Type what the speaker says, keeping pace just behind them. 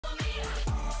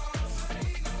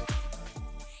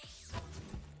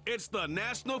It's the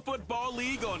National Football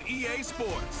League on EA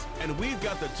Sports, and we've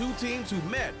got the two teams who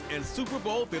met in Super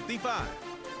Bowl 55.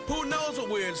 Who knows what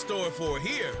we're in store for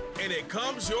here? And it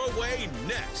comes your way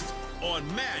next on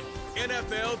Madden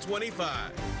NFL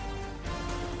 25.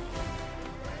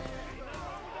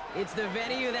 It's the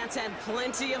venue that's had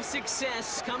plenty of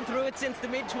success come through it since the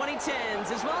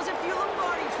mid-2010s, as well as a few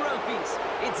Lombardi trophies.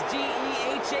 It's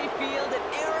GEHA Field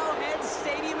at Arrowhead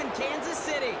Stadium in Kansas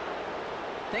City.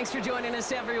 Thanks for joining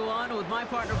us, everyone. With my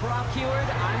partner, Brock Heward,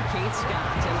 I'm Kate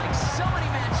Scott. And like so many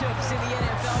matchups in the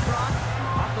NFL, Brock,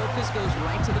 our focus goes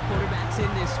right to the quarterbacks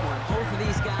in this one. Both of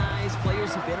these guys,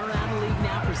 players who've been around the league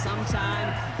now for some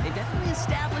time, they've definitely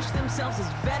established themselves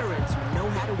as veterans who know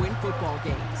how to win football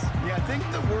games. Yeah, I think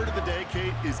the word of the day,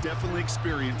 Kate, is definitely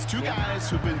experience. Two guys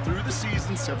who've been through the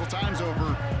season several times over,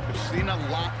 have seen a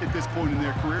lot at this point in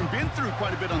their career, and been through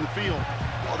quite a bit on the field.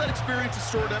 All that experience is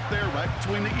stored up there right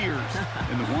between the ears.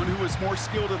 And the one who is more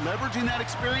skilled at leveraging that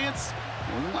experience,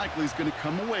 more than likely is going to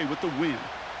come away with the win.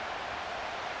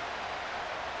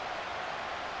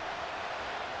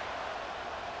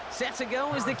 Set to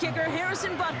go is the kicker,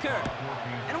 Harrison Butker.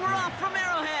 And we're off from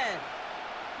Arrowhead.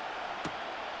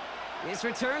 This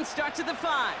return starts at the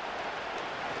 5.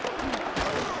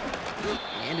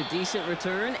 And a decent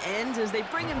return ends as they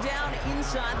bring him down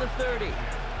inside the 30.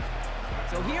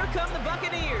 So here come the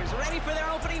Buccaneers, ready for their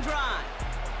opening drive.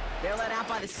 They're led out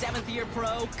by the 7th-year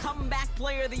pro, comeback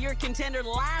player of the year contender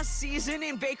last season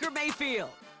in Baker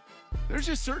Mayfield. There's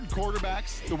just certain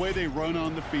quarterbacks, the way they run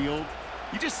on the field.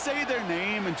 You just say their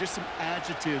name and just some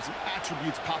adjectives and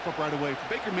attributes pop up right away. For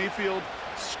Baker Mayfield,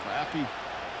 scrappy,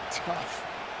 tough,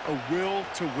 a will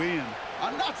to win.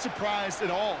 I'm not surprised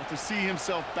at all to see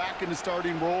himself back in the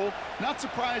starting role. Not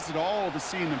surprised at all to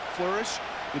see him flourish.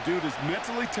 The dude is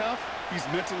mentally tough, he's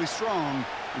mentally strong,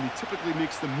 and he typically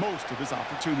makes the most of his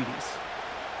opportunities.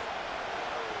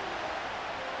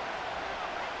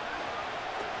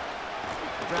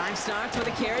 Drive starts with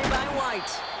a carry by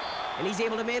White. And he's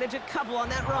able to manage a couple on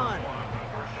that run.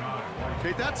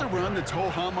 Okay, that's a run that's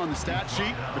ho-hum on the stat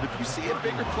sheet, but if you see a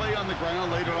bigger play on the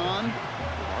ground later on,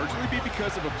 it'll largely be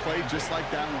because of a play just like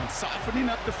that one, softening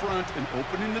up the front and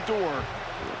opening the door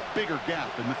for a bigger gap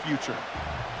in the future.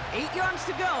 8 yards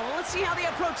to go. Let's see how they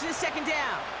approach this second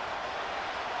down.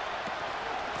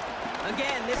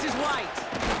 Again, this is White.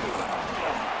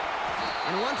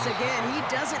 And once again, he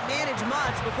doesn't manage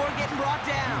much before getting brought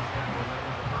down.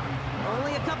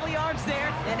 Only a couple yards there,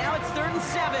 and now it's 3rd and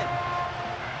 7.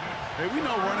 Hey, we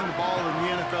know running the ball in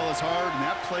the NFL is hard, and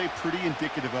that play pretty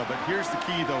indicative of it. Here's the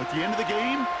key, though. At the end of the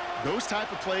game, those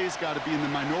type of plays got to be in the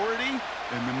minority,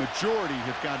 and the majority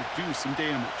have got to do some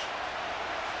damage.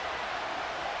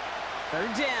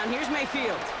 3rd down. Here's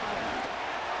Mayfield.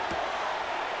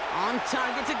 On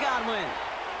target to Godwin.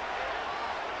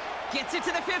 Gets it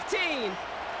to the 15.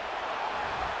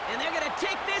 And they're going to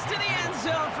take this to the end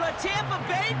zone for a Tampa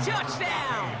Bay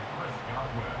touchdown.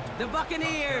 The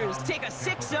Buccaneers take a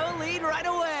 6-0 lead right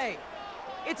away.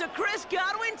 It's a Chris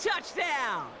Godwin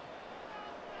touchdown.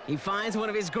 He finds one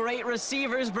of his great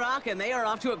receivers, Brock, and they are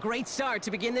off to a great start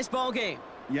to begin this ball game.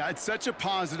 Yeah, it's such a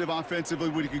positive offensively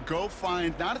when you can go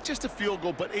find not just a field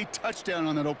goal, but a touchdown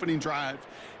on that opening drive.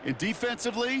 And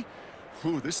defensively,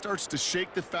 this starts to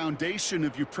shake the foundation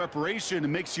of your preparation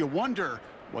and makes you wonder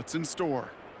what's in store.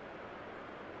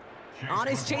 On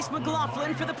is Chase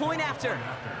McLaughlin for the point after.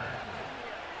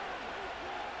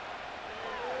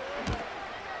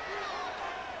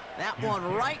 That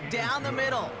one right down the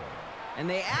middle. And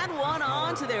they add one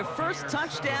on to their first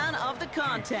touchdown of the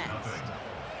contest.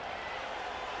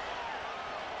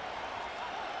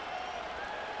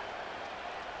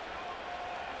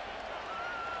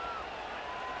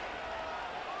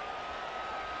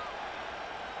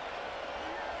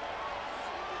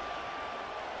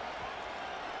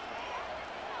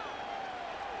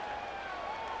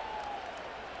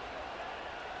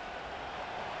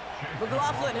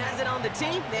 McLaughlin has it on the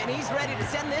tee, and he's ready to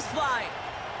send this flying.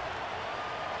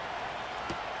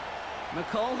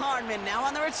 McCole Hardman now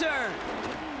on the return.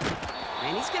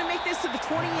 And he's going to make this to the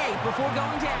 28 before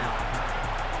going down.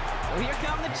 So here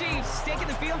come the Chiefs, taking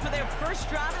the field for their first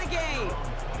drive of the game.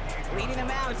 Leading them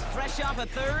out, fresh off a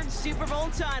 3rd Super Bowl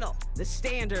title. The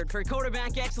standard for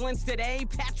quarterback excellence today,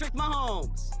 Patrick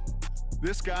Mahomes.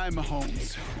 This guy,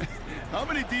 Mahomes. How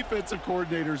many defensive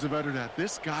coordinators have uttered that?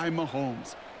 This guy,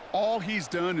 Mahomes. All he's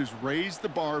done is raise the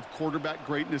bar of quarterback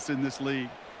greatness in this league.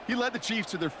 He led the Chiefs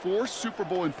to their 4th Super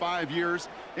Bowl in 5 years.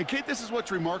 And, Kate, this is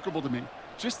what's remarkable to me.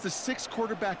 Just the 6th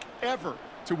quarterback ever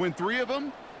to win 3 of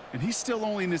them, and he's still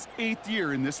only in his 8th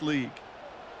year in this league.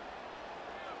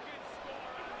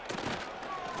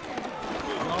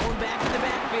 Alone back in the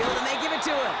backfield, and they give it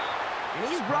to him. And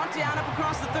he's brought down up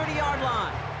across the 30-yard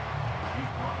line.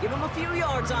 Give him a few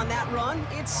yards on that run.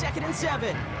 It's 2nd and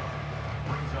 7.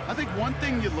 I think one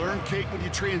thing you learn, Kate, when you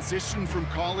transition from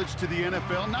college to the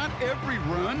NFL, not every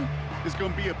run is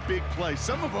going to be a big play.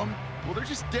 Some of them, well, they're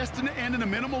just destined to end in a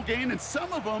minimal gain, and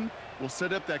some of them will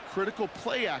set up that critical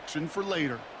play action for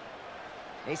later.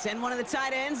 They send one of the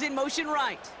tight ends in motion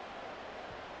right.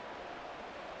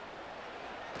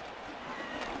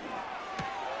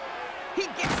 He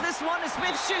gets this one to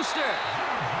Smith-Schuster.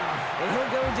 And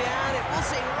he'll go down, and we'll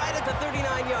say right at the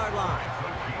 39-yard line.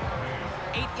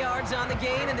 8 yards on the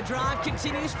gain, and the drive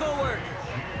continues forward.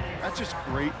 That's just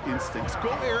great instincts. Go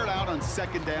air it out on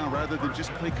 2nd down rather than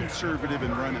just play conservative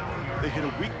and run it. They hit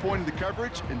a weak point in the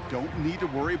coverage and don't need to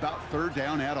worry about 3rd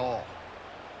down at all.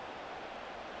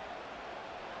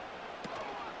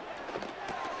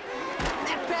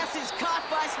 That pass is caught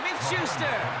by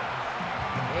Smith-Schuster.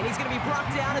 And he's going to be brought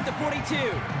down at the 42.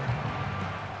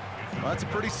 Well, that's a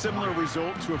pretty similar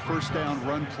result to a 1st down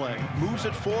run play. Moves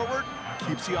it forward,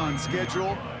 keeps you on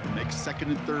schedule, makes 2nd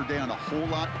and 3rd down a whole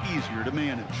lot easier to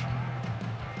manage.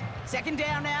 2nd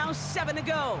down now, 7 to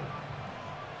go.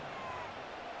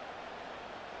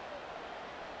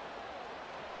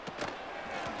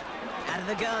 Out of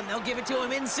the gun, they'll give it to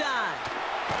him inside.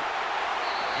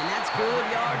 And that's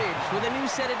good yardage with a new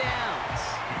set of downs.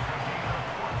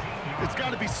 It's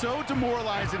got to be so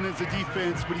demoralizing as a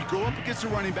defense when you go up against a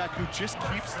running back who just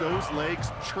keeps those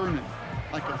legs churning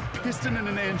like a piston in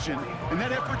an engine, and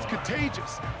that effort's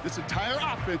contagious. This entire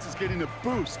offense is getting a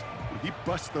boost when he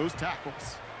busts those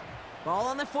tackles. Ball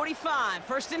on the 45,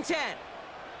 1st and 10.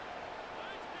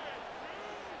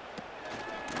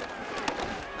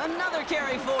 Another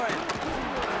carry for him.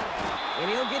 And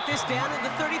he'll get this down at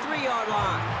the 33-yard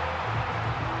line.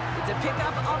 It's a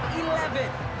pickup of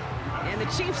 11. And the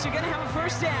Chiefs are going to have a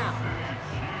 1st down.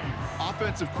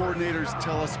 Offensive coordinators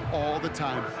tell us all the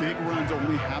time, big runs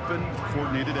only happen with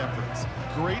coordinated efforts.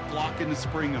 Great block in the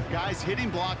spring of guys hitting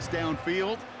blocks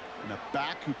downfield and a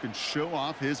back who can show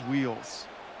off his wheels.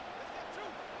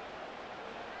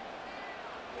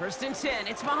 1st and 10,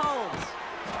 it's Mahomes.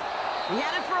 He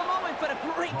had it for a moment, but a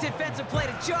great defensive play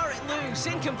to jar it loose,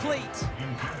 incomplete.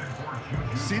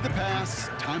 See the pass,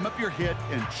 time up your hit,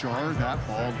 and jar that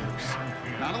ball loose.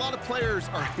 Not a lot of players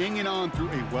are hanging on through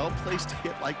a well-placed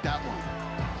hit like that one.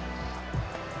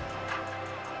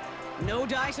 No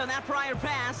dice on that prior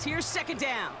pass. Here's 2nd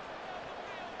down.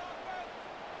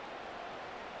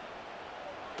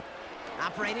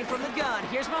 Operating from the gun,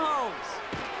 here's Mahomes.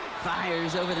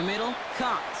 Fires over the middle,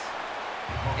 caught.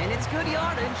 And it's good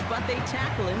yardage, but they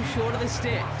tackle him short of the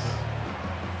sticks.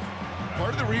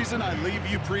 Part of the reason I leave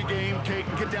you pregame, Kate,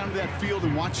 and get down to that field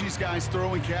and watch these guys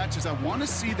throw and catch is I want to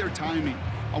see their timing.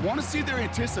 I want to see their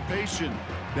anticipation.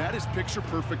 That is picture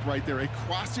perfect right there. A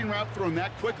crossing route thrown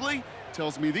that quickly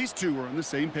tells me these two are on the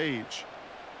same page.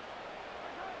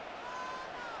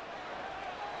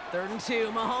 3rd and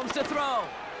 2, Mahomes to throw.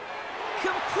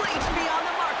 Complete beyond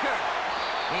the marker.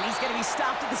 And he's going to be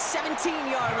stopped at the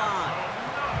 17-yard line.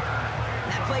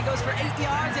 That play goes for 8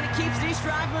 yards, and it keeps this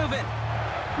drive moving.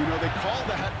 You know, they call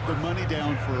that the money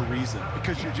down for a reason,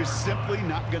 because you're just simply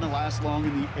not going to last long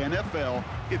in the NFL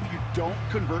if you don't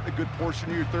convert a good portion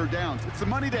of your 3rd downs. It's the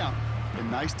money down. And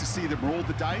nice to see them roll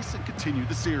the dice and continue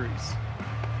the series.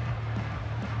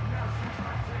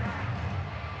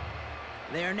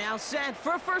 They're now set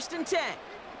for 1st and 10.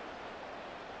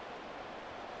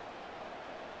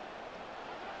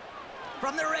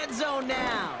 From the red zone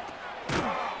now.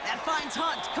 That finds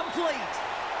Hunt, complete.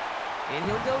 And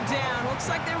he'll go down. Looks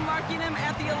like they're marking him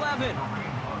at the 11.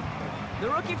 The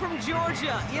rookie from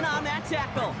Georgia in on that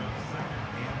tackle.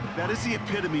 That is the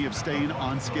epitome of staying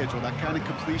on schedule. That kind of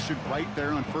completion right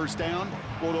there on 1st down.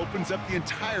 Well, it opens up the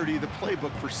entirety of the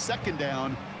playbook for 2nd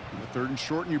down. And with 3rd and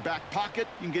short in your back pocket,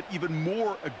 you can get even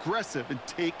more aggressive and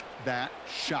take that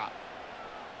shot.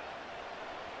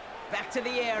 Back to the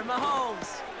air,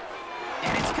 Mahomes.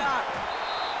 And it's caught.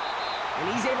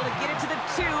 And he's able to get it to the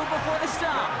 2 before the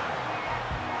stop.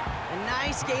 A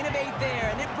nice gain of 8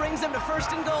 there, and it brings them to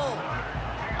 1st and goal.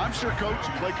 I'm sure Coach,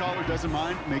 play caller, doesn't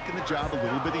mind making the job a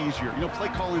little bit easier. You know, play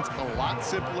calling's a lot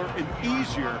simpler and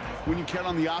easier when you count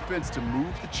on the offense to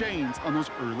move the chains on those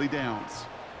early downs.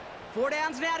 4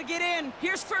 downs now to get in.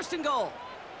 Here's 1st and goal.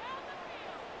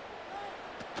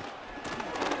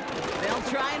 They'll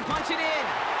try and punch it in.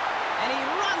 And he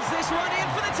runs this one in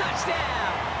for the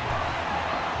touchdown.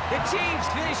 The Chiefs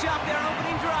finish off their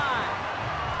opening drive.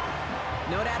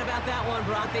 No doubt about that one,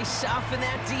 Brock. They softened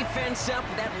that defense up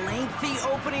with that lengthy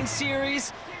opening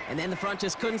series, and then the front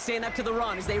just couldn't stand up to the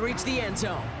run as they reached the end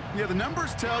zone. Yeah, the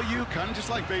numbers tell you, kind of just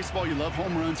like baseball, you love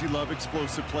home runs, you love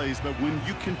explosive plays, but when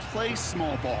you can play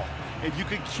small ball and you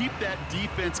can keep that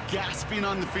defense gasping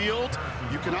on the field,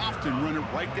 you can often run it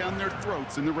right down their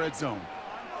throats in the red zone.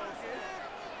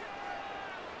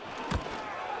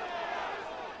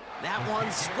 That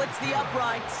one splits the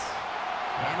uprights,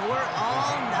 and we're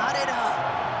all knotted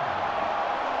up.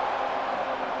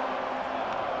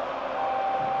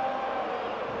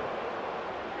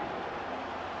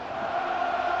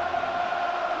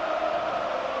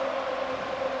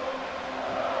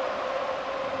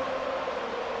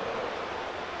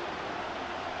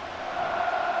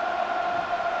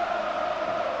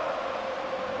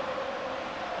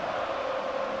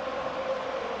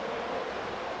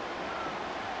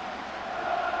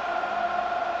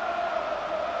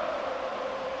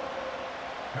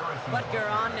 Butker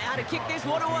on now to kick this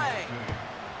one away.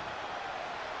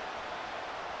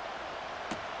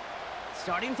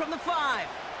 Starting from the 5.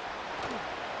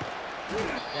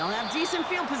 They'll have decent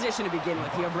field position to begin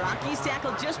with here. Brock, he's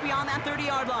tackled just beyond that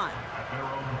 30-yard line.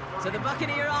 So the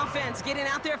Buccaneer offense getting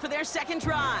out there for their second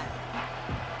drive.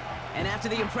 And after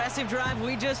the impressive drive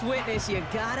we just witnessed, you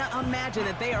gotta imagine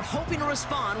that they are hoping to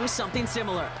respond with something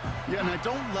similar. Yeah, and I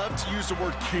don't love to use the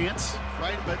word can't,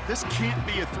 right? But this can't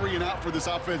be a 3-and-out for this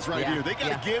offense right here. They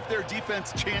got to give their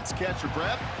defense a chance to catch their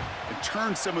breath and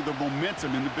turn some of the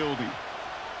momentum in the building.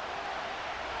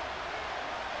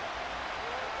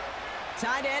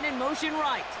 Tight end in motion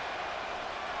right.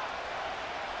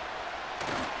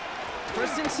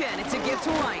 First and 10, it's a give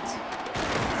to White.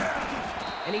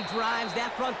 And he drives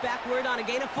that front backward on a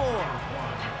gain of 4.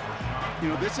 You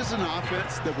know, this is an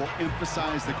offense that will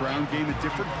emphasize the ground game at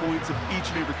different points of each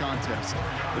and every contest.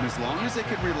 But as long as they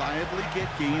can reliably get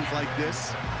gains like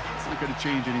this, it's not going to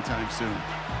change anytime soon.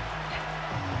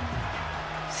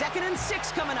 2nd and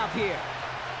 6 coming up here.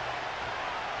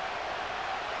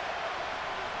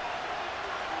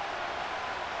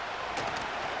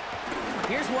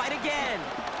 Here's White again.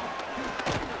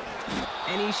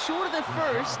 And he's short of the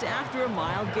first after a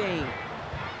mild gain.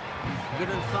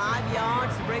 Given 5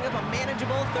 yards to bring up a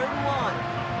manageable 3rd and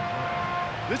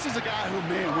 1. This is a guy who,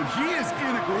 man, when he is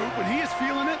in a group, when he is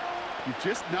feeling it, you're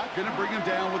just not going to bring him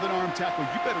down with an arm tackle.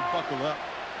 You better buckle up.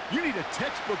 You need a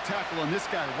textbook tackle on this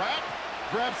guy. Wrap,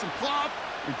 grab some cloth,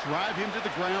 and drive him to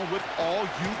the ground with all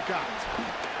you've got.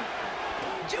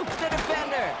 Juke the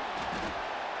defender.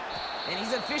 And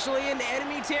he's officially into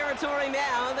enemy territory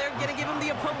now. They're going to give him the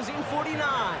opposing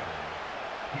 49.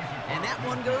 And that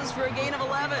one goes for a gain of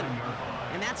 11.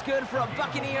 And that's good for a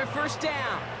Buccaneer first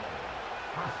down.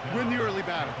 Win the early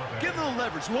battle. Get a little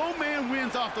leverage. Low man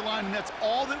wins off the line, and that's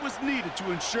all that was needed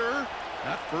to ensure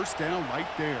that first down right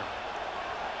there.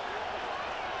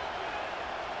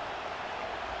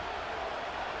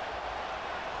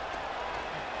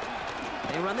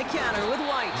 They run the counter with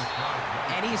White.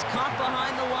 And he's caught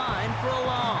behind the line for a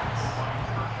loss.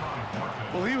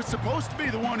 Well, he was supposed to be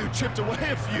the one who chipped away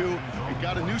a few and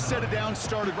got a new set of downs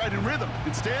started right in rhythm.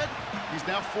 Instead, he's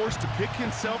now forced to pick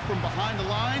himself from behind the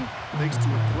line thanks to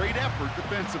a great effort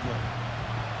defensively.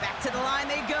 Back to the line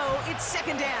they go. It's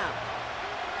 2nd down.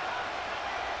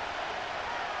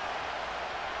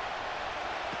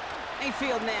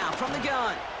 Mayfield now from the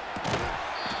gun.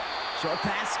 Short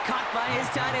pass caught by his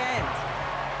tight end.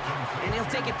 And he'll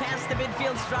take it past the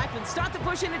midfield stripe and start the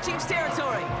push into Chiefs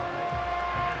territory.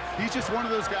 He's just one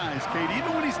of those guys, Kate.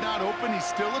 Even when he's not open, he's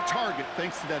still a target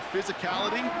thanks to that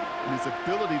physicality and his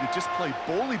ability to just play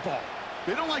bully ball.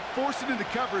 They don't like forcing into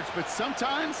coverage, but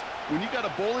sometimes when you got a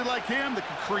bully like him that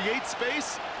can create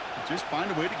space, you just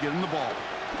find a way to get him the ball.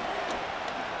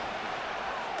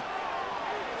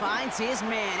 Finds his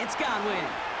man. It's Godwin.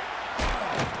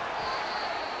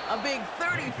 A big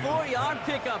 34-yard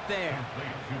pickup there.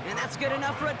 And that's good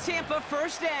enough for a Tampa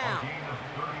first down.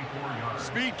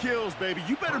 Speed kills, baby.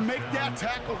 You better make that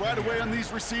tackle right away on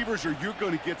these receivers or you're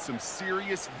going to get some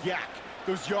serious yak.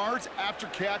 Those yards after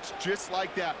catch just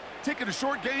like that. Take it a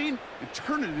short gain and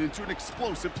turn it into an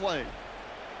explosive play.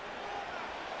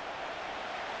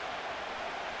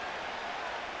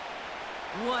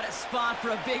 What a spot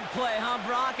for a big play, huh,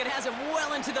 Brock? It has him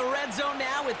well into the red zone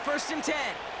now with 1st and 10.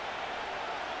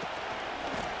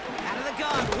 Out of the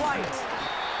gun, White.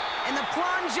 And the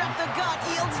plunge up the gut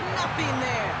yields nothing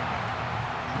there.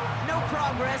 No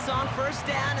progress on first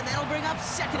down, and that'll bring up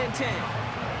 2nd and 10.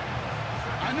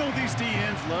 I know these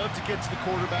DNs love to get to the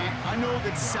quarterback. I know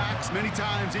that sacks many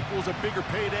times equals a bigger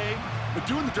payday, but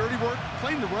doing the dirty work,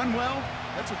 playing the run well,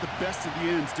 that's what the best of the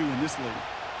ends do in this league.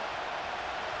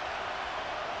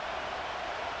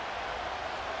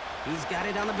 He's got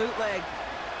it on the bootleg.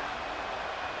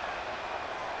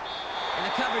 And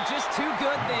the cover just too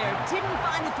good there. Didn't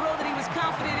find the throw that he was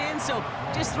confident in, so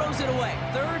just throws it away.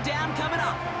 Third down coming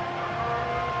up.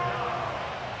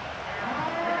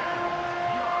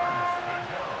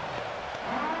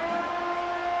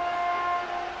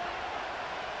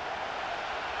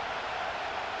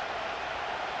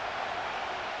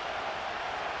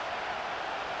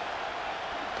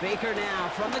 Baker now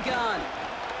from the gun.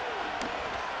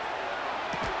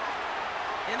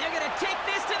 And they're going to take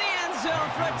this to the end zone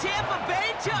for a Tampa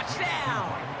Bay touchdown.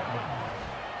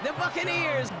 The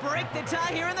Buccaneers break the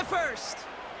tie here in the first.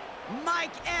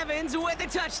 Mike Evans with the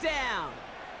touchdown.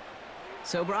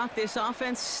 So, Brock, this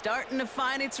offense starting to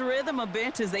find its rhythm a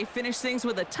bit as they finish things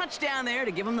with a touchdown there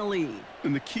to give them the lead.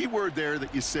 And the key word there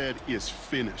that you said is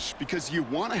finish, because you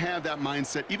want to have that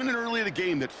mindset, even early in the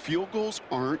game, that field goals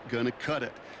aren't going to cut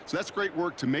it. So that's great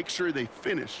work to make sure they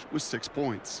finish with 6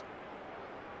 points.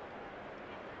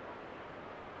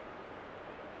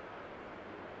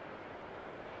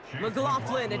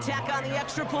 McLaughlin attack on the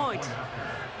extra point.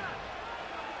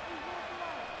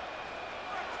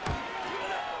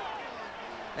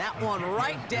 That one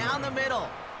right down the middle.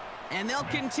 And they'll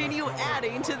continue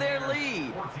adding to their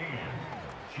lead. 14,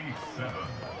 Chiefs 7.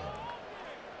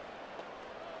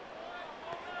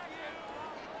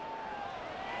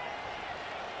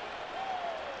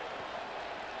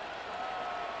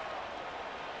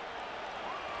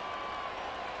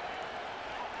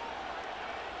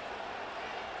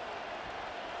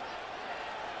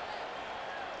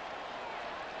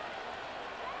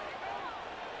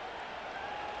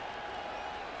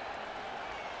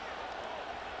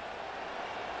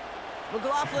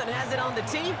 McLaughlin has it on the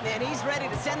tee, and he's ready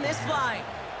to send this flying.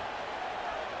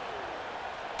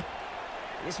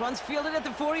 This one's fielded at the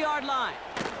 40-yard line.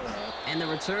 And the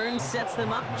return sets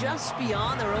them up just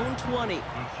beyond their own 20.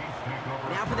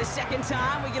 Now for the second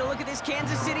time, we get a look at this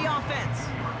Kansas City offense.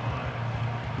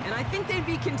 And I think they'd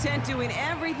be content doing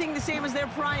everything the same as their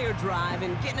prior drive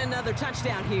and getting another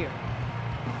touchdown here.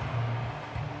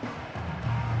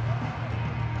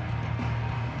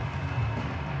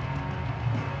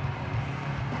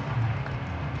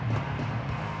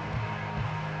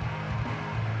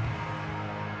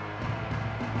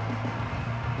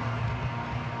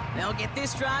 They'll get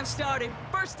this drive started.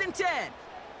 1st and 10.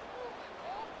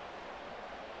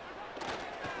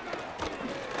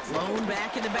 Blown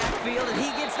back in the backfield, and he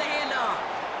gets the handoff.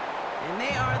 And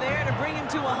they are there to bring him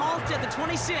to a halt at the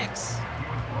 26.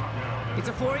 It's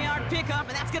a 4-yard pickup,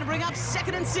 and that's going to bring up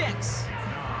 2nd and 6.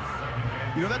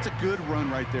 You know, that's a good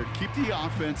run right there to keep the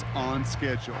offense on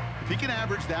schedule. If he can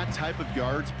average that type of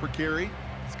yards per carry,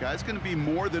 this guy's going to be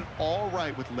more than all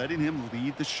right with letting him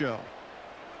lead the show.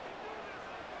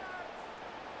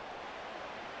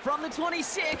 From the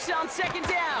 26 on 2nd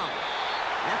down.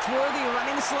 That's Worthy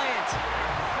running the slant.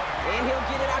 And he'll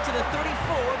get it out to the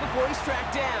 34 before he's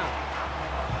tracked down.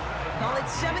 Call it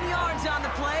 7 yards on the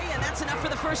play, and that's enough for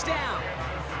the 1st down.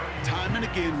 Time and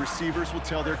again, receivers will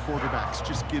tell their quarterbacks,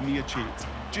 just give me a chance.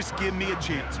 Just give me a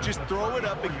chance. Just throw it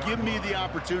up and give me the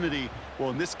opportunity.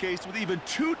 Well, in this case, with even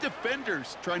 2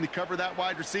 defenders trying to cover that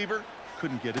wide receiver,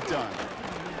 couldn't get it done.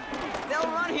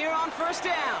 They'll run here on 1st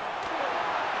down.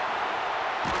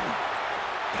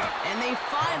 And they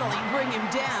finally bring him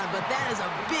down, but that is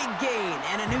a big gain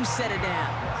and a new set of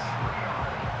downs.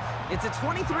 It's a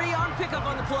 23-yard pickup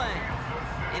on the play.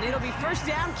 And it'll be 1st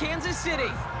down, Kansas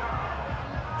City.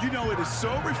 You know, it is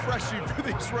so refreshing for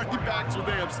these running backs when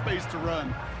they have space to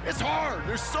run. It's hard.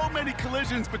 There's so many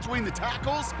collisions between the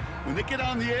tackles. When they get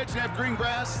on the edge and have green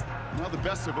grass, well, the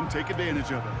best of them take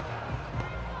advantage of it.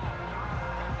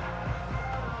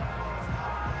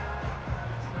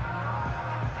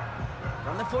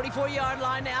 From the 44-yard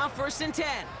line now, 1st and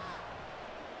 10.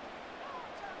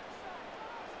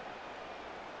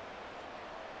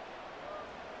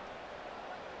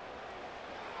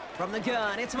 From the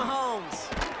gun, it's Mahomes.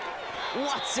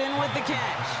 Watson with the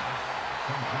catch.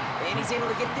 And he's able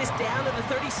to get this down to the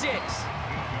 36.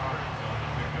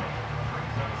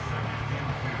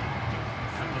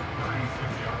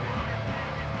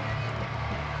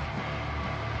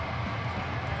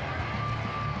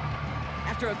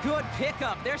 After a good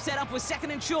pickup, they're set up with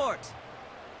 2nd and short.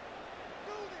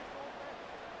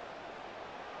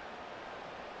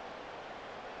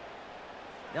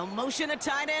 They'll motion a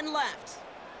tight end left.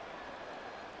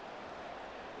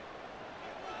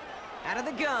 Out of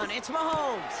the gun, it's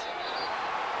Mahomes.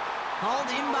 Hauled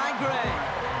in by Gray.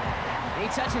 They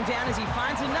touch him down as he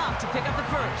finds enough to pick up the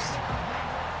 1st.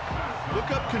 Look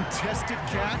up contested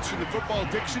catch in the football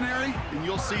dictionary, and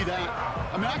you'll see that.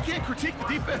 I mean, I can't critique the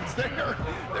defense there.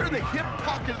 They're in the hip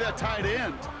pocket of that tight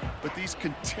end. But these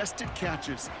contested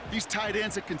catches, these tight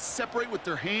ends that can separate with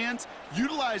their hands,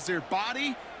 utilize their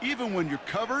body, even when you're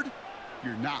covered,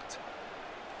 you're not.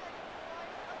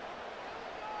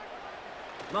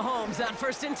 Mahomes on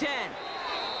 1st and 10.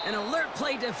 An alert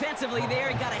play defensively there.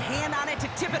 He got a hand on it to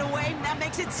tip it away. That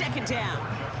makes it 2nd down.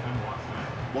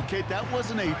 Well, Kate, that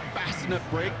wasn't a fast enough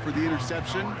break for the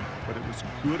interception, but it was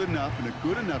good enough and a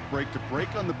good enough break to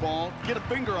break on the ball, get a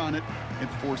finger on it, and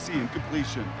force the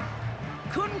incompletion.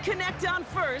 Couldn't connect on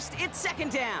 1st. It's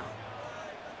 2nd down.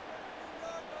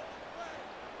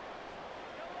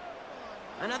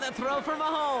 Another throw for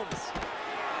Mahomes.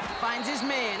 Finds his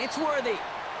man. It's Worthy.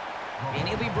 And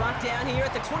he'll be brought down here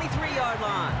at the 23-yard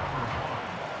line.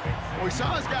 Well, he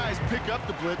saw his guys pick up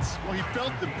the blitz. Well, he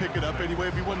felt them pick it up anyway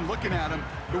if he wasn't looking at him.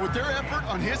 But with their effort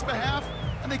on his behalf,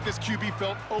 I think this QB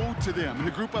felt owed to them and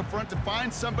the group up front to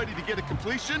find somebody to get a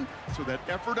completion, so that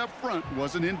effort up front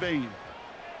wasn't in vain.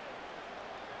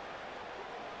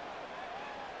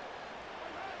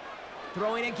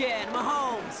 Throwing again,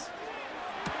 Mahomes.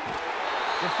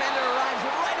 Defender arrives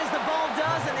right as the ball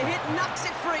does, and the hit knocks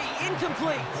it free.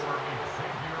 Incomplete.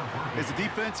 As a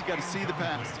defense, you got to see the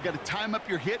pass. You got to time up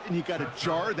your hit, and you got to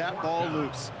jar that ball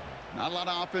loose. Not a lot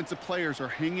of offensive players are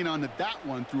hanging on to that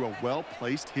one through a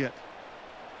well-placed hit.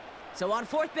 So on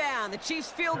 4th down, the Chiefs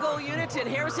field goal unit and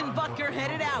Harrison Butker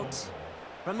headed out.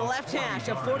 From the left hash,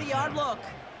 a 40-yard look.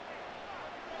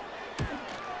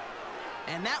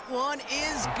 And that one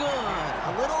is good.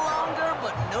 A little longer,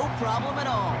 but no problem at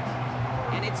all.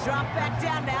 And it's dropped back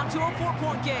down now to a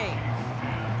 4-point game.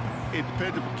 A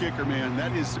dependable kicker, man,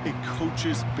 that is a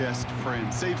coach's best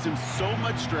friend. Saves him so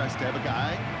much stress to have a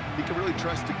guy he can really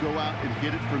trust to go out and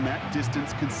hit it from that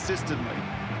distance consistently.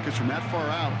 Because from that far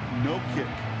out, no kick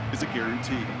is a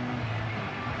guarantee.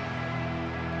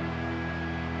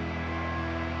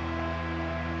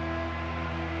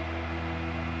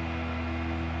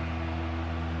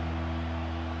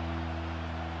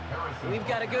 We've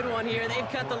got a good one here. They've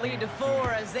cut the lead to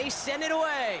 4 as they send it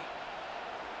away.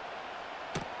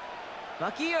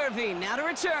 Bucky Irving now to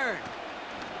return.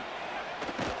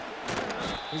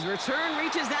 His return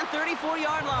reaches that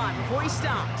 34-yard line before he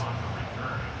stopped.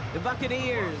 The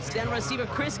Buccaneers, then receiver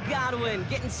Chris Godwin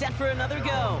getting set for another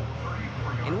go.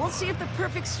 And we'll see if the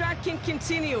perfect start can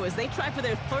continue as they try for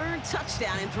their 3rd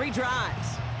touchdown in 3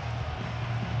 drives.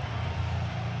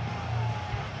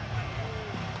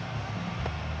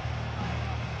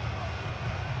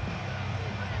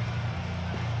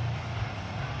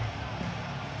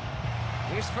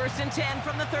 Here's 1st and 10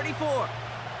 from the 34.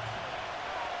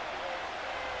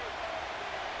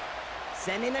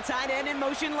 Sending the tight end in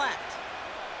motion left.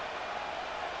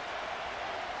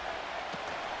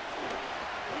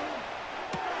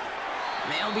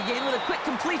 They'll begin with a quick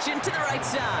completion to the right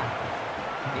side.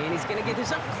 And he's going to get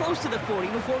this up close to the 40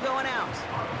 before going out.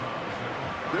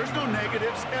 There's no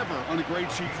negatives ever on a grade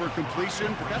sheet for a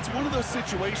completion, but that's one of those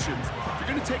situations. If you're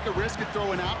going to take a risk at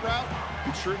throwing out route,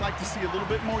 you'd sure like to see a little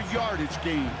bit more yardage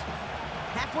gained.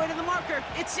 Halfway to the marker,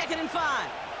 it's 2nd and 5.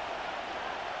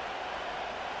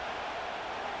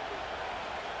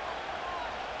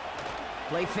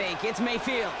 Play fake, it's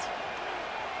Mayfield.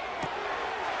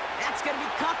 That's going to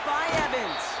be caught by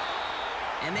Evans.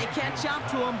 And they catch up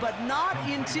to him, but not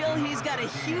until he's got a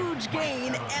huge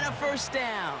gain and a 1st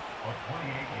down.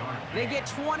 They get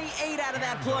 28 out of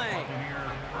that play.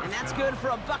 And that's good for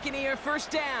a Buccaneer 1st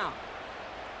down.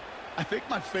 I think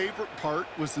my favorite part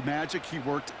was the magic he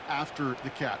worked after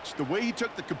the catch. The way he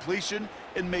took the completion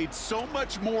and made so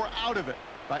much more out of it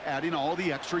by adding all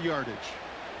the extra yardage.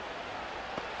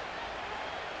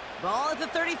 Ball at the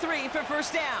 33 for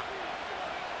 1st down.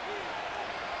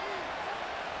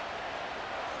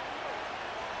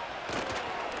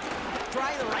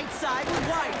 Try the right side with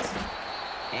White.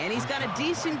 And he's got a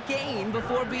decent gain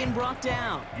before being brought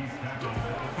down.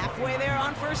 Halfway there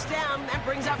on 1st down, that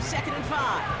brings up 2nd and 5.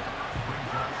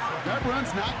 That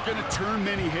run's not going to turn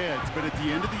many heads, but at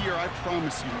the end of the year, I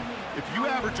promise you, if you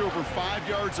average over 5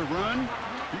 yards a run,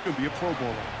 you're going to be a Pro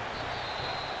Bowler.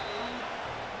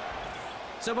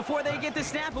 So before they get the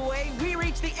snap away, we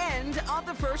reach the end of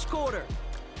the 1st quarter.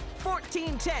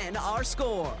 14-10 our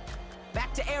score.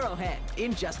 Back to Arrowhead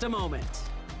in just a moment.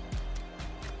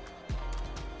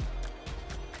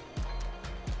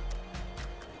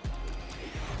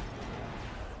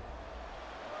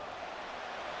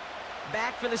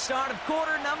 Back for the start of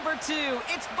quarter number 2.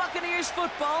 It's Buccaneers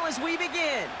football as we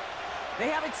begin. They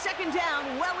have it 2nd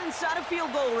down, well inside of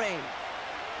field goal range.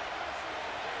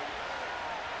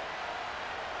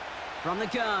 From the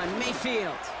gun,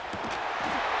 Mayfield.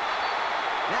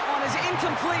 That one is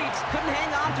incomplete. Couldn't hang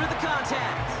on through the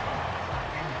contact.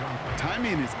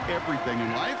 Timing is everything in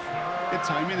life, and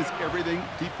timing is everything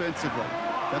defensively.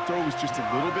 That throw was just a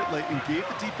little bit late and gave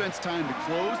the defense time to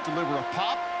close, deliver a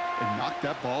pop, and knock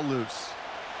that ball loose.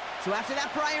 So after that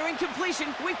prior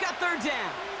incompletion, we've got third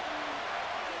down.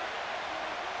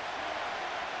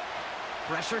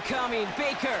 Pressure coming,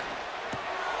 Baker.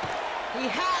 He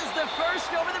has the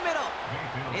first over the middle.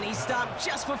 And he stopped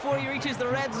just before he reaches the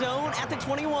red zone at the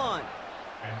 21.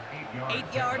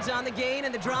 8 yards on the gain,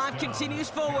 and the drive continues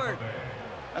forward.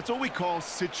 That's what we call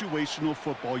situational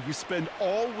football. You spend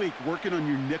all week working on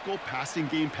your nickel passing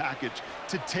game package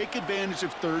to take advantage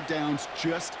of third downs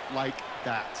just like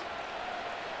that.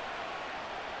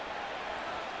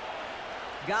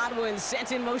 Godwin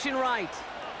sent in motion right.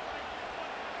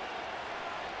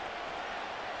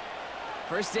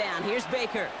 First down, here's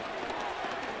Baker.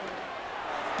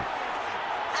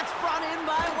 That's brought in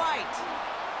by White.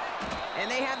 And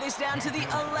they have this down to the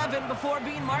 11 before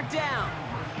being marked down.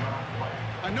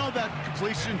 I know that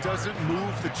completion doesn't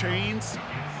move the chains.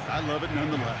 I love it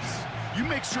nonetheless. You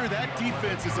make sure that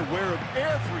defense is aware of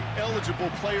every eligible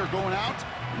player going out.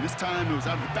 And this time it was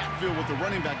out of the backfield with the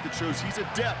running back that shows he's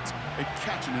adept at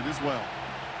catching it as well.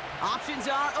 Options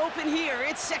are open here.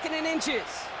 It's 2nd and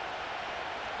inches.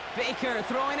 Baker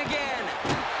throwing again.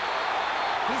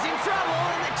 He's in trouble,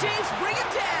 and the Chiefs bring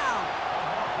him down.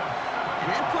 And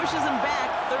that pushes him back.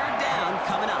 Third down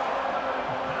coming up.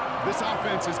 This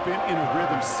offense has been in a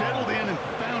rhythm, settled in and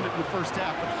found it in the first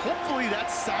half. But hopefully that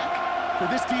sack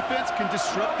for this defense can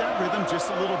disrupt that rhythm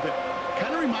just a little bit.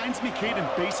 Kind of reminds me, Kate, in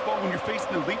baseball when you're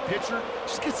facing an elite pitcher,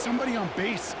 just get somebody on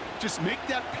base. Just make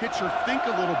that pitcher think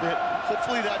a little bit.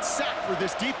 Hopefully that sack for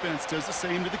this defense does the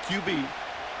same to the QB.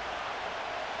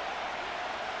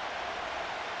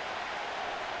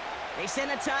 They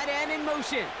send a tight end in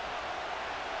motion.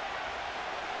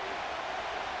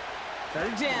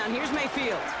 Third down, here's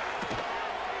Mayfield.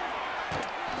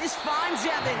 This finds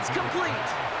Evans, complete.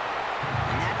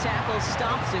 And that tackle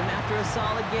stops him after a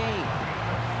solid gain.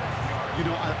 You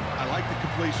know, I like the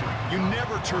completion. You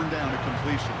never turn down a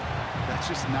completion. That's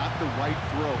just not the right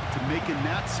throw to make in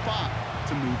that spot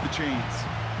to move the chains.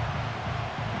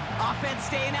 Offense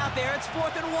staying out there. It's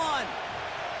 4th and 1.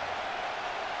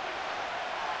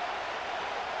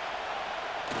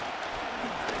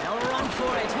 They'll run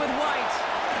for it with White.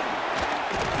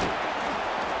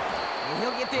 And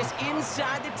he'll get this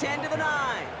inside the 10 to the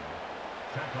 9.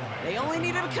 They only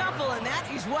needed a couple, and that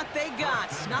is what they got.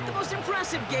 Not the most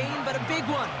impressive gain, but a big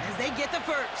one as they get the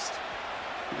first.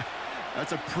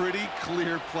 That's a pretty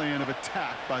clear plan of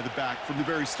attack by the back from the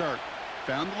very start.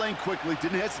 Found the lane quickly,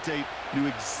 didn't hesitate, knew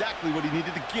exactly what he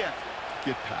needed to get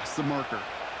past the marker.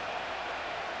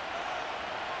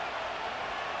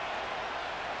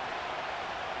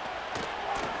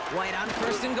 White on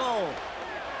 1st and goal.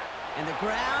 And the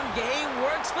ground game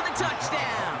works for the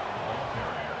touchdown.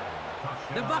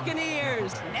 The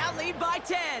Buccaneers now lead by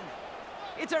 10.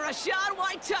 It's a Rachaad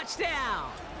White touchdown.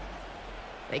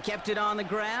 They kept it on the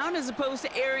ground as opposed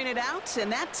to airing it out, and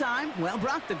that time, well,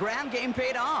 Brock, the ground game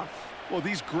paid off. Well,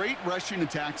 these great rushing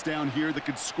attacks down here that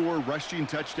could score rushing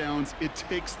touchdowns, it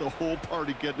takes the whole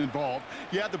party getting involved.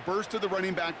 Yeah, the burst of the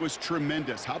running back was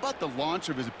tremendous. How about the launch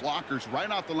of his blockers right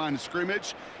off the line of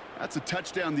scrimmage? That's a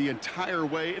touchdown the entire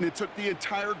way, and it took the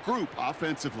entire group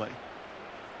offensively.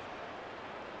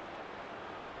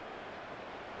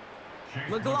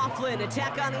 McLaughlin,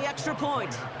 attack on the extra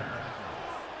point.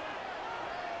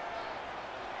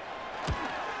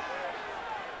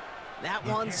 That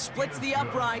one splits the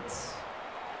uprights.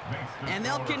 And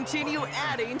they'll continue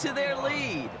adding to their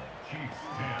lead.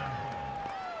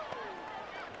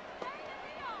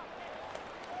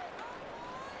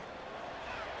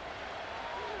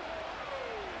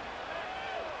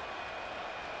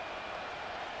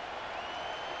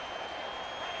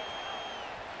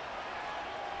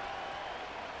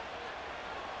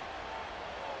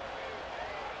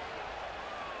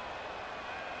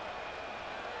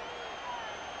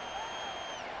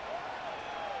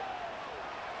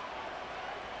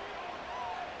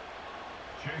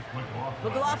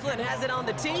 McLaughlin has it on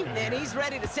the team, and he's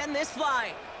ready to send this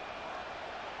flying.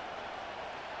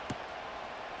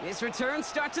 This return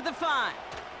starts at the 5.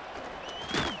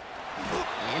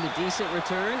 And a decent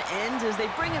return ends as they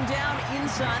bring him down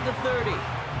inside the 30.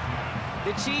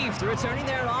 The Chiefs returning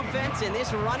their offense, and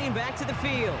this running back to the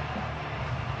field.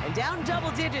 And down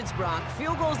double digits, Brock.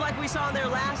 Field goals like we saw in their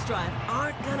last drive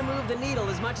aren't going to move the needle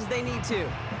as much as they need to.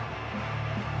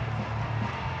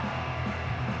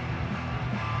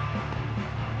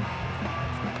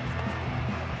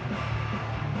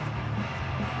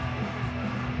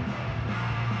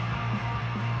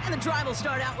 And the drive will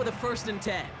start out with a 1st and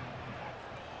 10.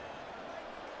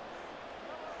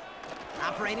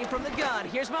 Operating from the gun,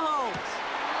 here's Mahomes.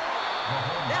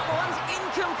 That one's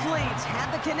incomplete.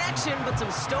 Had the connection, but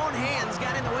some stone hands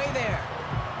got in the way there.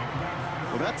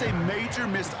 Well, that's a major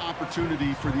missed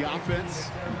opportunity for the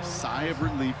offense and a sigh of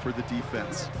relief for the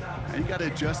defense. Now you got to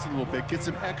adjust a little bit, get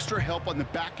some extra help on the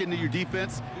back end of your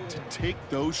defense to take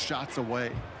those shots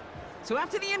away. So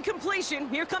after the incompletion,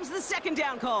 here comes the 2nd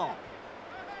down call.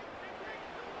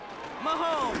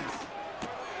 Mahomes.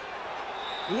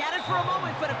 He had it for a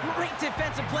moment, but a great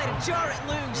defensive play to jar it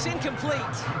loose. Incomplete.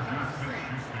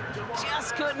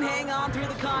 Just couldn't hang on through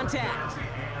the contact.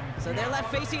 So they're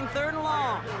left facing 3rd and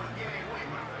long.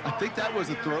 I think that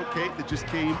was a throw, Kate, that just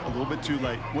came a little bit too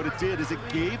late. What it did is it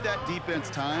gave that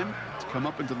defense time to come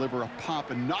up and deliver a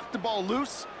pop and knock the ball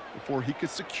loose before he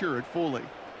could secure it fully.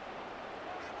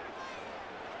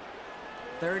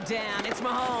 3rd down, it's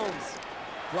Mahomes.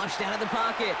 Flushed out of the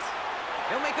pocket.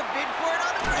 He'll make a bid for it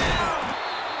on the ground.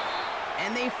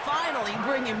 And they finally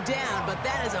bring him down, but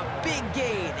that is a big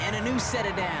gain and a new set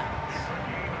of downs.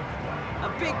 A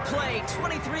big play,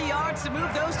 23 yards to move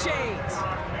those chains.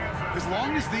 As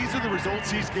long as these are the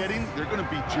results he's getting, they're going to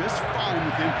be just fine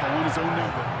with him calling his own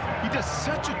number. He does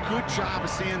such a good job of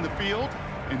seeing the field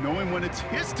and knowing when it's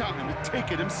his time to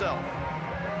take it himself.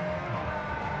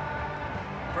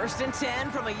 1st and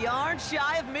 10 from a yard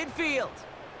shy of midfield.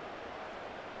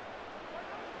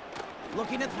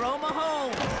 Looking to throw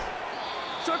Mahomes.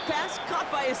 Short pass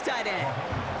caught by his tight end.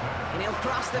 And he'll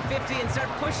cross the 50 and start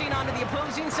pushing onto the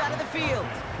opposing side of the field.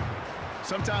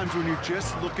 Sometimes when you're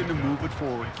just looking to move it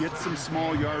forward, get some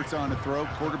small yards on a throw,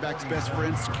 quarterback's best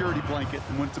friend, security blanket.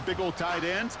 And when it's a big old tight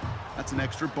end, that's an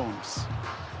extra bonus.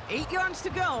 8 yards to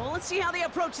go. Let's see how they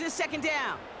approach this 2nd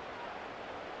down.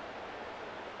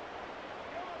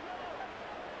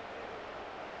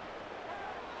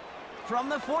 From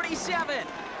the 47.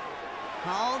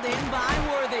 Hauled in by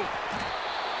Worthy.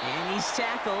 And he's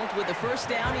tackled with the 1st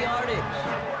down yardage.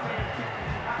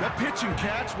 That pitch and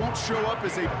catch won't show up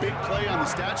as a big play on the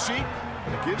stat sheet,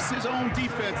 but it gives his own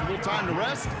defense a little time to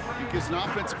rest. It gives an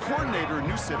offensive coordinator a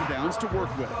new set of downs to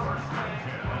work with.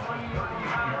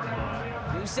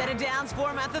 New set of downs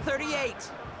for him at the 38.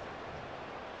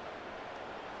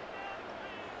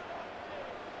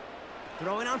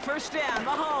 Throwing on 1st down,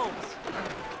 Mahomes.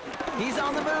 He's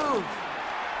on the move.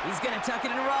 He's going to tuck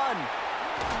it and run.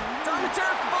 It's on the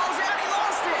turf, the ball's out, he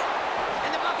lost it.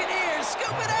 And the Buccaneers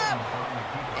scoop it up.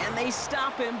 And they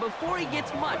stop him before he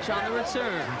gets much on the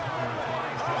return.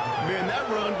 Man, that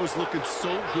run was looking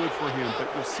so good for him, but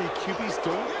you'll see QBs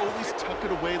don't always tuck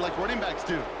it away like running backs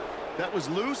do. That was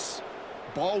loose,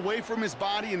 ball away from his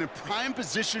body, and in prime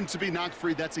position to be knocked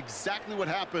free. That's exactly what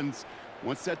happens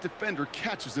once that defender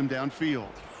catches him downfield.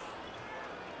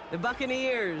 The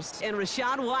Buccaneers and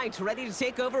Rachaad White ready to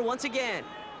take over once again.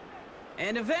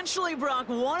 And eventually, Brock,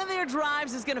 one of their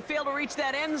drives is going to fail to reach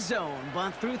that end zone.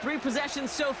 But through 3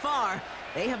 possessions so far,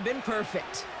 they have been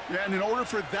perfect. Yeah, and in order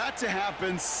for that to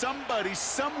happen, somebody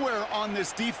somewhere on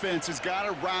this defense has got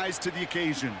to rise to the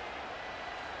occasion.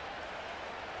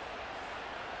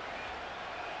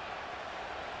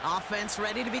 Offense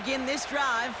ready to begin this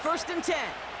drive. 1st and 10.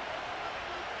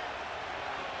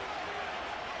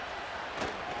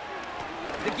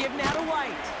 The give now to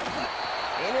White.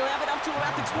 And he'll have it up to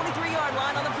about the 23-yard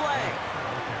line on the play.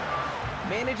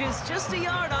 Manages just a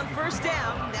yard on 1st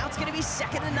down. Now it's going to be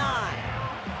 2nd and 9.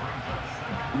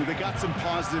 You know, they got some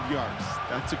positive yards.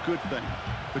 That's a good thing.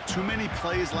 But too many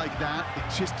plays like that, it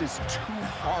just is too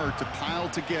hard to pile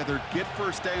together, get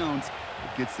 1st downs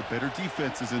against the better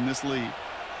defenses in this league.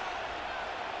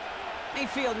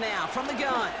 Mayfield now from the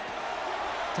gun.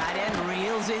 Tight end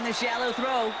reels in the shallow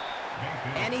throw.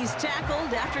 And he's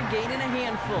tackled after gaining a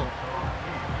handful.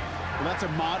 Well, that's a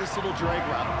modest little drag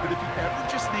route, but if you ever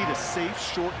just need a safe,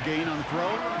 short gain on the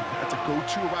throw, that's a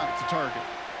go-to route to target.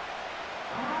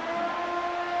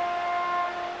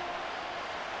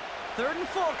 3rd and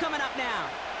 4 coming up now.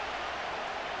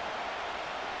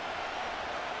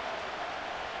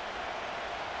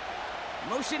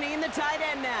 Motioning the tight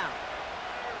end now.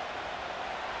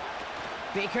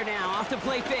 Baker now off the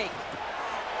play fake.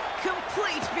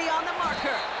 Complete beyond the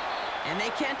marker. And they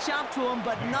catch up to him,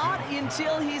 but not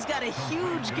until he's got a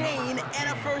huge gain and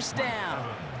a 1st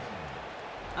down.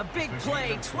 A big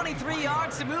play, 23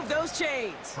 yards to move those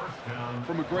chains.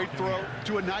 From a great throw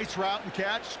to a nice route and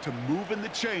catch to moving the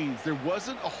chains, there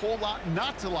wasn't a whole lot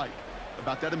not to like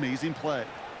about that amazing play.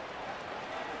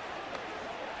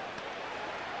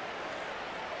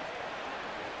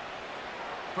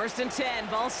 First and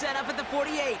 10, ball set up at the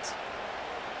 48.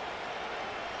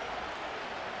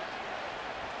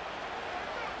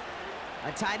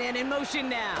 A tight end in motion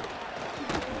now.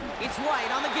 It's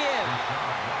White on the give.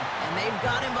 And they've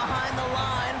got him behind the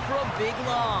line for a big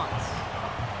loss.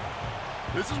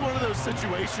 This is one of those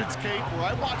situations, Kate, where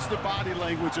I watch the body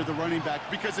language of the running back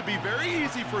because it'd be very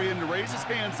easy for him to raise his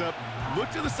hands up, look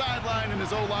to the sideline in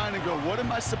his O-line and go, what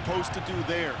am I supposed to do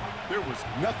there? There was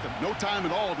nothing, no time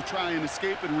at all to try and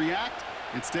escape and react.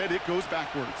 Instead, it goes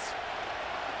backwards.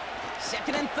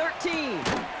 2nd and 13.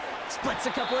 Splits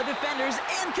a couple of defenders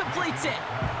and completes it.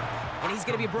 And he's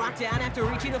going to be brought down after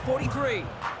reaching the 43.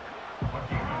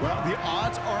 Well, the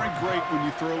odds aren't great when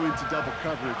you throw into double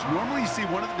coverage. Normally you see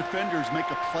one of the defenders make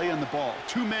a play on the ball.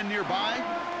 2 men nearby,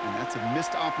 and that's a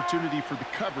missed opportunity for the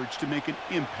coverage to make an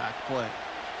impact play.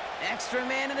 Extra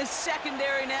man in the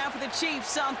secondary now for the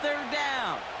Chiefs on 3rd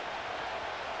down.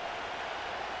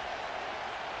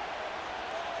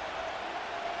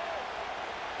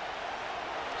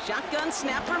 Shotgun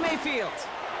snap for Mayfield.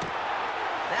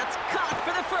 That's caught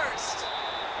for the first.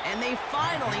 And they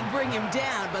finally bring him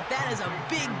down, but that is a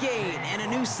big gain and a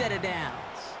new set of downs.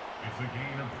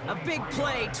 A big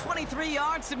play, 23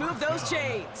 yards to move those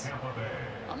chains.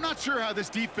 I'm not sure how this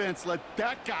defense let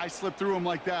that guy slip through him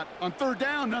like that. On 3rd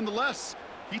down, nonetheless,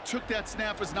 he took that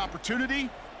snap as an opportunity,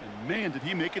 and man, did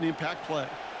he make an impact play.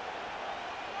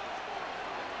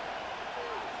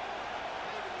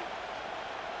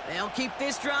 They'll keep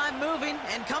this drive moving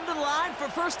and come to the line for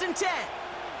 1st and 10.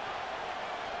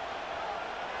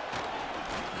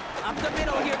 Up the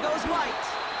middle, here goes White.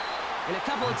 And a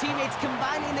couple of teammates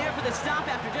combining there for the stop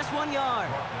after just 1 yard.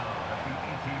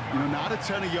 You know, not a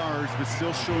ton of yards, but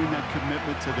still showing that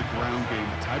commitment to the ground game.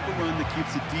 The type of run that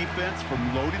keeps the defense from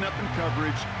loading up in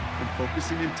coverage and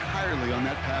focusing entirely on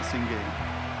that passing game.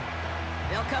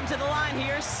 They'll come to the line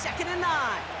here, 2nd and 9.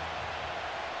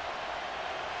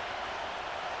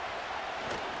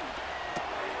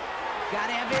 Got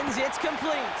Evans, it's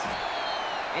complete.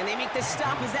 And they make the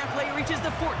stop as that play reaches the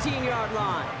 14-yard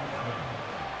line.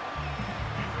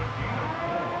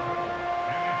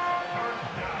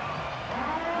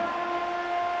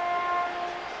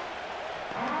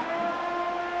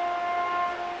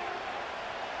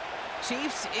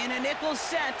 Chiefs in a nickel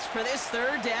set for this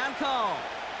 3rd down call.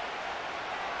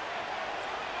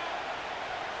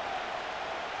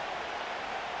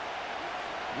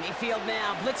 Mayfield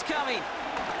now, blitz coming.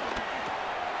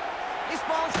 This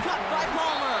ball's cut by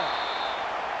Palmer.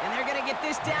 And they're going to get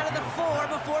this down to the 4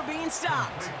 before being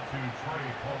stopped.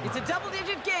 It's a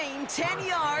double-digit gain, 10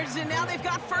 yards, and now they've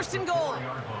got 1st and goal.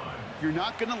 You're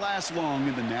not going to last long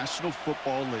in the National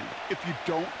Football League if you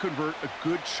don't convert a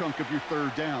good chunk of your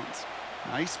 3rd downs.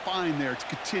 Nice find there to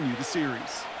continue the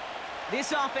series.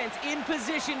 This offense in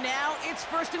position now. It's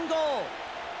 1st and goal.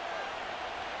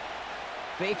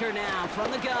 Baker now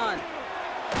from the gun.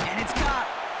 And it's caught.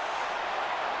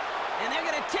 And they're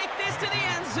going to take this to the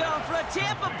end zone for a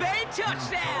Tampa Bay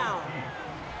touchdown.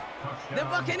 The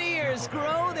Buccaneers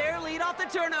grow their lead off the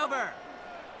turnover.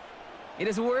 It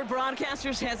is a word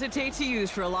broadcasters hesitate to use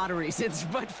for a lot of reasons,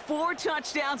 but 4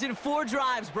 touchdowns in 4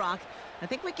 drives, Brock. I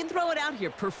think we can throw it out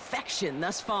here. Perfection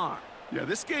thus far. Yeah,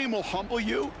 this game will humble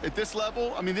you at this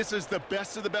level. I mean, this is the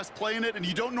best of the best playing it, and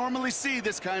you don't normally see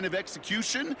this kind of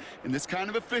execution and this kind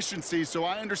of efficiency, so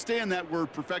I understand that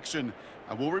word perfection.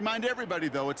 I will remind everybody,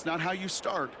 though, it's not how you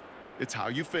start, it's how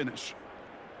you finish.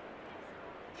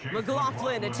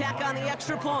 McLaughlin, attack on the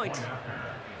extra point.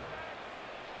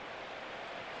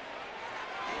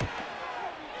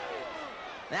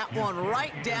 That one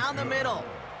right down the middle.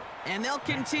 And they'll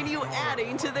continue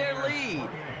adding to their lead.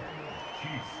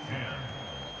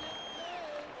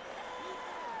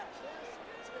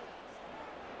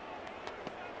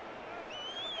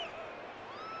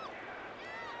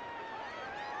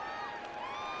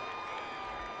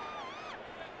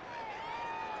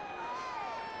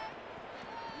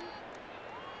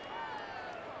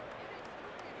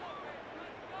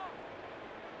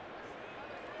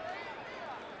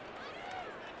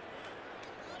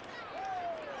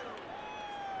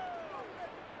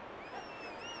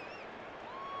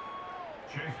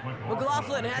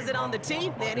 McLaughlin has it on the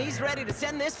tee, and he's ready to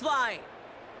send this flying.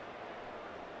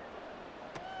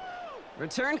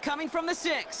 Return coming from the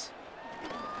 6.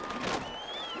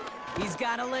 He's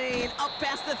got a lane up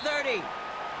past the 30.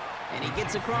 And he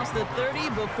gets across the 30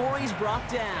 before he's brought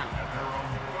down.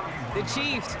 The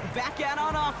Chiefs back out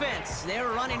on offense. Their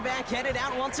running back headed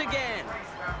out once again.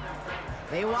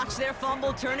 They watch their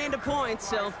fumble turn into points,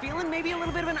 so feeling maybe a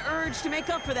little bit of an urge to make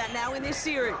up for that now in this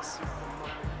series.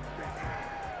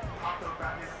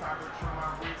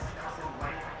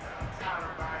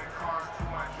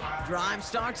 Drive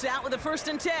starts out with a 1st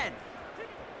and 10.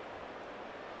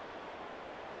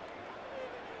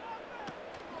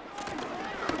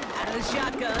 of the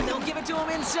shotgun, they'll give it to him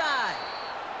inside.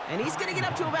 And he's going to get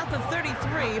up to about the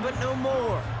 33, but no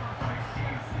more.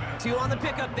 2 on the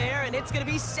pickup there, and it's going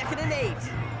to be 2nd and 8. Brings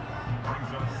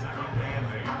up 2nd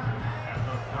and 8 at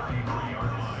the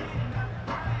 33-yard line.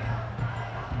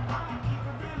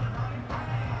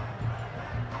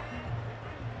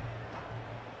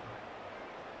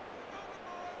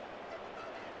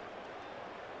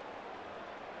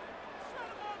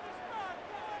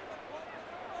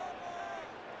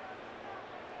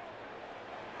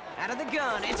 Out of the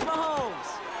gun, it's Mahomes.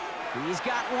 He's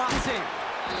got Watson.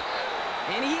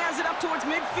 And he has it up towards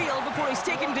midfield before he's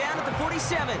taken down at the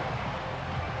 47.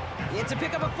 It's a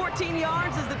pickup of 14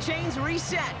 yards as the chains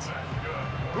reset.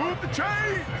 Move the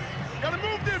chains! Gotta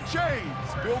move them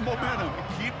chains! Build momentum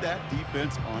and keep that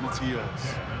defense on its heels.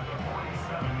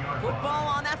 Football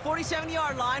on that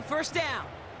 47-yard line, 1st down.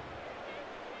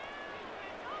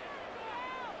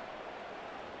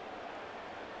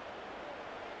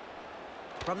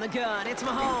 From the gun, it's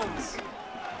Mahomes.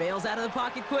 Bails out of the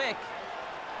pocket quick.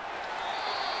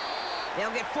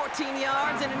 They'll get 14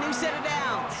 yards and a new set of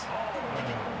downs.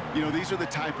 You know, these are the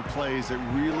type of plays that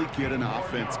really get an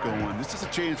offense going. This is a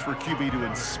chance for a QB to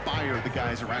inspire the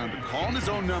guys around him. Calling his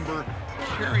own number,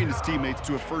 carrying his teammates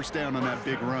to a 1st down on that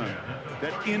big run.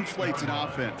 That inflates an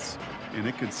offense, and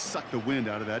it can suck the wind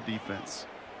out of that defense.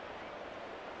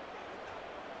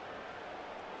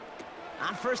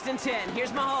 On 1st and 10,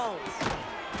 here's Mahomes.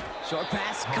 Short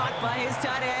pass caught by his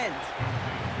tight end.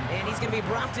 And he's going to be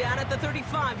brought down at the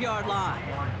 35-yard line.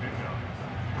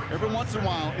 Every once in a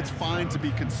while, it's fine to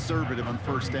be conservative on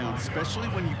 1st down, especially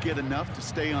when you get enough to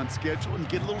stay on schedule and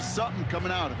get a little something coming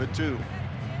out of it, too.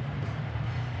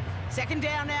 2nd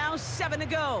down now, 7 to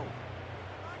go.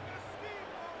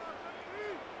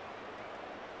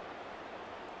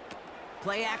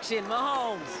 Play action,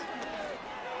 Mahomes.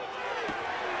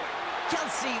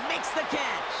 Kelsey makes the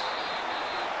catch.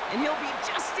 And he'll be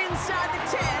just inside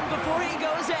the 10 before he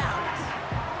goes out.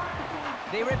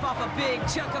 They rip off a big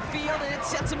chunk of field, and it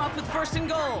sets him up with 1st and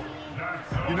goal.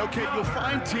 You know, Kate, you'll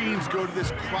find teams go to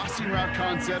this crossing route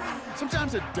concept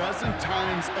sometimes a dozen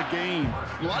times a game.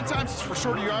 A lot of times it's for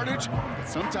shorter yardage, but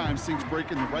sometimes things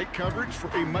break in the right coverage for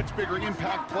a much bigger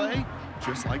impact play,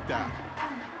 just like that.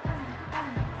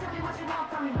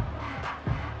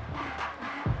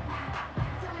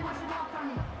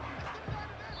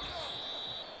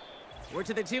 We're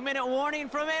to the 2-minute warning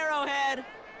from Arrowhead.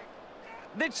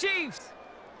 The Chiefs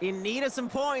in need of some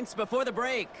points before the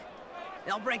break.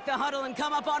 They'll break the huddle and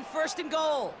come up on 1st and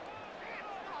goal.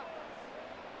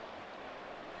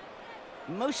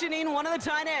 Motioning one of the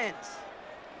tight ends.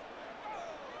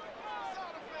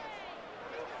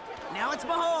 Now it's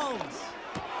Mahomes.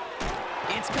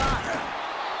 It's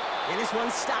caught. And this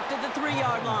one's stopped at the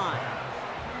 3-yard line.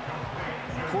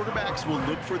 Quarterbacks will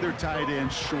look for their tight end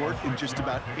short in just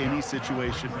about any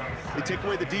situation. They take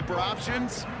away the deeper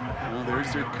options. Well,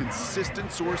 there's their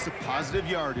consistent source of positive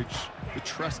yardage, the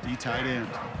trusty tight end.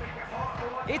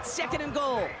 It's 2nd and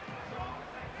goal.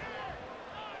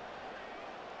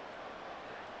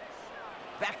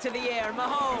 Back to the air,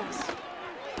 Mahomes.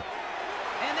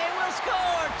 And they will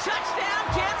score. Touchdown,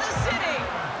 Kansas City.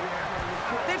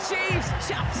 The Chiefs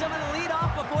chop some of the lead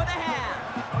off before the half.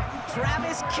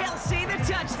 Travis Kelsey, the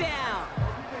touchdown.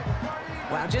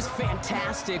 Wow, just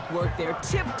fantastic work there.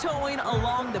 Tiptoeing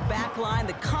along the back line.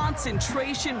 The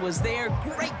concentration was there.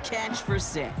 Great catch for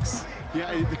 6.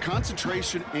 Yeah, the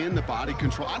concentration and the body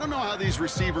control. I don't know how these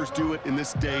receivers do it in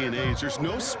this day and age. There's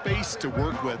no space to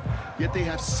work with, yet they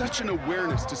have such an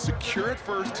awareness to secure it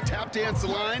first, to tap dance the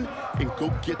line, and go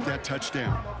get that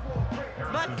touchdown.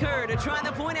 Butker to try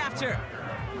the point after.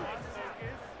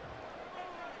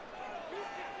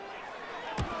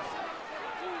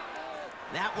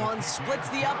 That one splits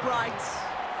the uprights.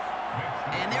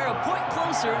 And they're a point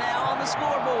closer now on the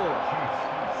scoreboard.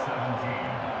 17.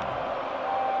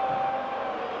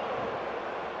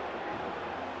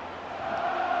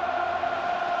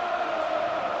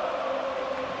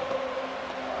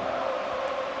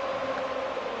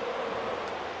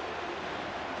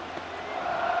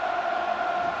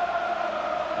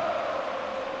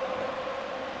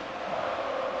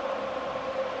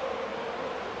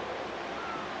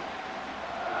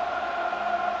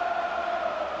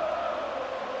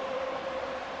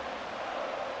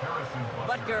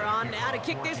 Butker on now to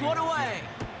kick this one away.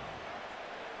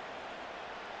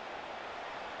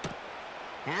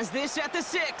 Has this at the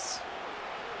 6.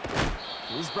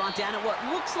 He's brought down at what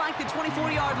looks like the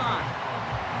 24-yard line.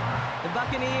 The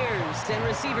Buccaneers and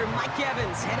receiver Mike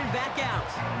Evans headed back out.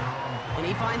 And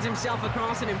he finds himself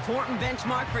across an important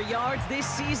benchmark for yards this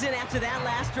season after that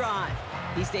last drive.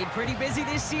 He stayed pretty busy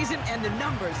this season, and the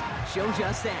numbers show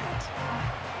just that.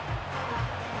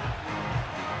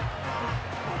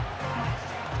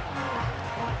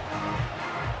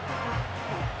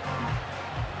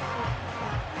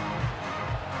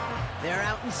 They're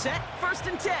out and set, 1st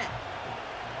and 10.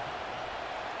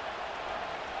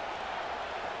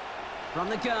 From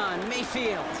the gun,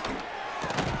 Mayfield.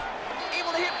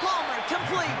 Able to hit Palmer,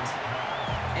 complete.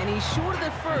 And he's short of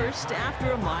the first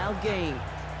after a mild gain.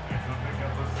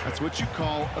 That's what you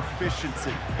call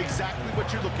efficiency. Exactly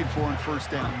what you're looking for in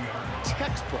 1st down.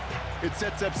 Textbook. It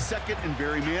sets up 2nd and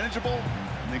very manageable,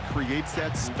 and then creates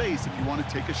that space if you want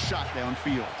to take a shot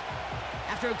downfield.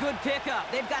 After a good pickup,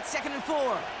 they've got 2nd and 4.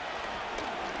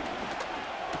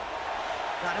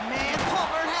 Got a man,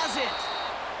 Palmer has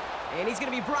it. And he's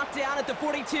going to be brought down at the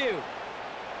 42.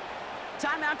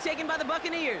 Timeout taken by the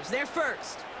Buccaneers. They're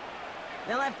first.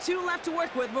 They'll have 2 left to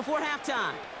work with before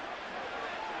halftime.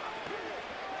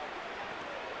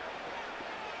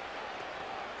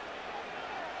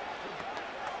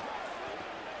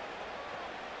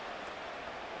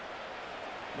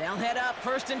 They'll head up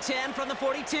 1st and 10 from the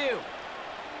 42.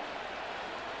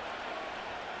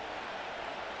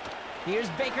 Here's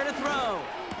Baker to throw.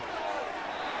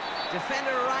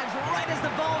 Defender arrives right as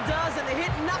the ball does, and the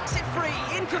hit knocks it free.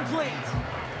 Incomplete.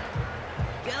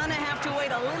 Gonna have to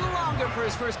wait a little longer for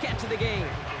his first catch of the game.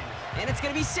 And it's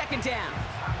gonna be 2nd down.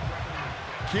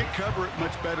 Can't cover it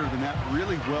much better than that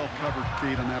really well-covered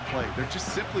gate on that play. There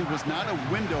just simply was not a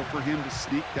window for him to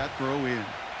sneak that throw in.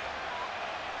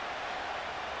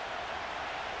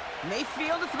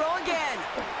 Mayfield to throw again.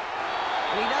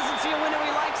 And he doesn't see a window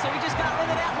he likes, so he just got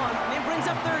rid of that one. And it brings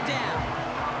up 3rd down.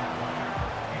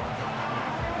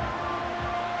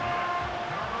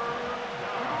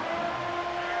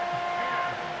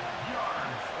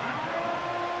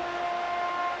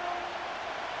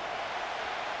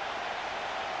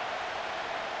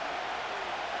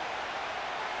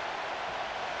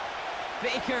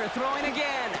 Baker throwing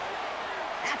again.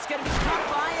 That's going to be caught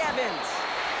by Evans.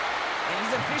 And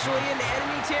he's officially into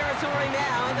enemy territory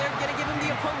now. They're going to give him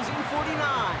the opposing 49.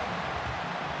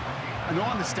 I know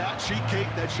on the stat sheet, Kate,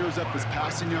 that shows up as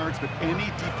passing yards, but any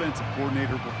defensive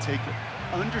coordinator will take it.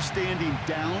 Understanding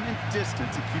down and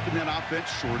distance and keeping that offense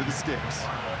short of the sticks.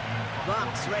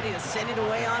 Bucs ready to send it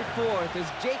away on 4th as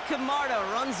Jake Camarda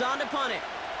runs on to punt it.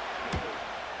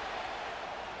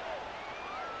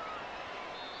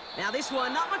 Now this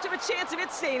one, not much of a chance of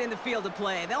it staying in the field of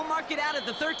play. They'll mark it out at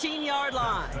the 13-yard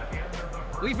line.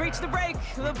 We've reached the break.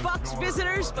 The Bucs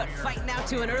visitors, but fighting out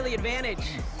to an early advantage.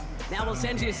 Now we'll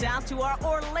send you south to our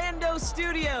Orlando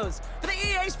studios for the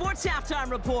EA Sports Halftime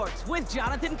Report with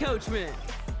Jonathan Coachman.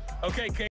 Okay, Kate.